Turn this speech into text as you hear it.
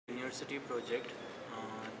university project.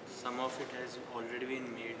 Some of it has already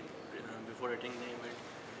been made before attending the event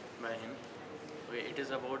by him. It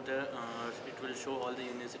is about it will show all the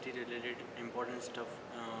university related important stuff,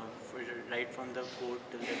 right from the code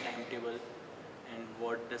till the timetable and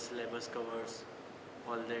what the syllabus covers,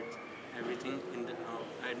 all that, everything in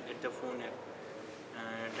at the phone app.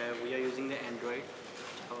 And we are using the Android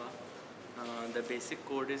Java. The basic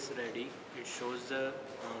code is ready. It shows the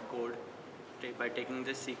code by taking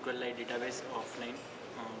the SQLite database offline,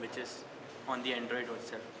 which is on the Android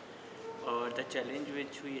itself. The challenge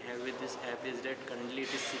which we have with this app is that currently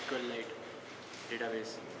it is SQLite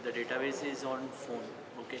database. The database is on phone,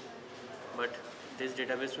 okay, but this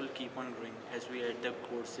database will keep on growing as we add the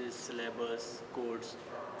courses, syllabus, codes.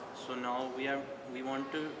 So now we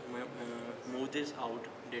want to move this out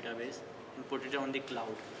database and put it on the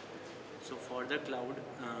cloud. So for the cloud,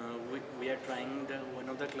 we are trying one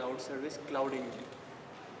of the cloud service, Cloud Engine,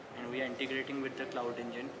 and we are integrating with the Cloud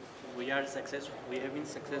Engine. We have been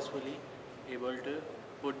successfully able to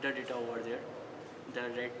put the data over there. The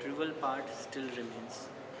retrieval part still remains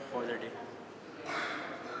for the day.